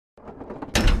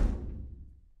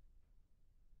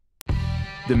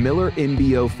The Miller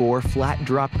MB04 flat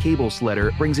drop cable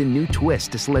slitter brings a new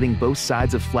twist to slitting both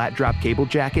sides of flat drop cable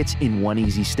jackets in one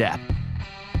easy step.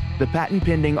 The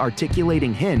patent-pending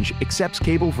articulating hinge accepts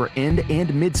cable for end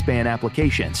and mid-span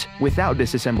applications without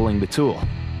disassembling the tool.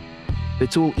 The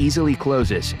tool easily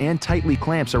closes and tightly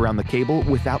clamps around the cable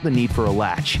without the need for a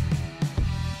latch.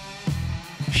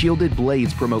 Shielded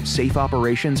blades promote safe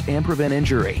operations and prevent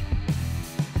injury.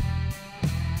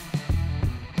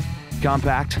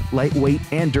 Compact, lightweight,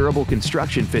 and durable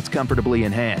construction fits comfortably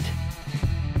in hand.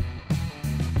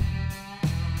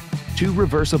 2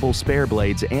 reversible spare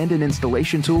blades and an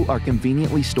installation tool are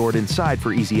conveniently stored inside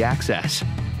for easy access.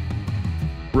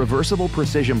 Reversible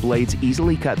precision blades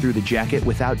easily cut through the jacket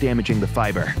without damaging the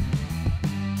fiber.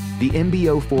 The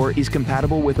MB04 is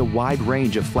compatible with a wide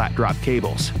range of flat drop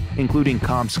cables, including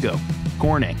CommScope,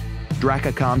 Corning,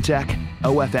 Draca Comtech,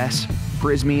 OFS,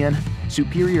 Prysmian,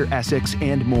 Superior Essex,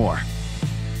 and more.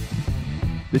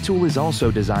 The tool is also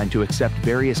designed to accept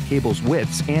various cables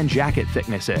widths and jacket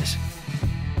thicknesses.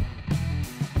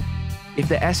 If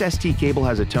the SST cable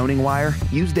has a toning wire,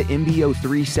 use the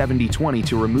MB03 7020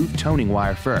 to remove toning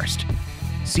wire first.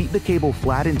 Seat the cable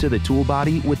flat into the tool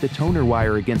body with the toner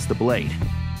wire against the blade.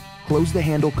 Close the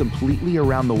handle completely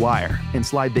around the wire and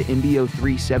slide the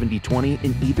MB03 7020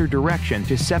 in either direction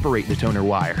to separate the toner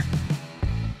wire.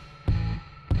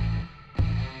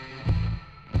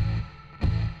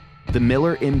 The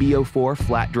Miller MB04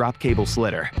 flat drop cable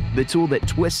slitter, the tool that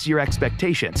twists your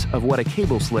expectations of what a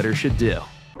cable slitter should do.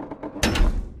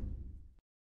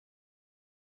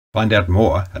 Find out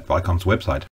more at Vicom's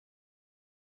website.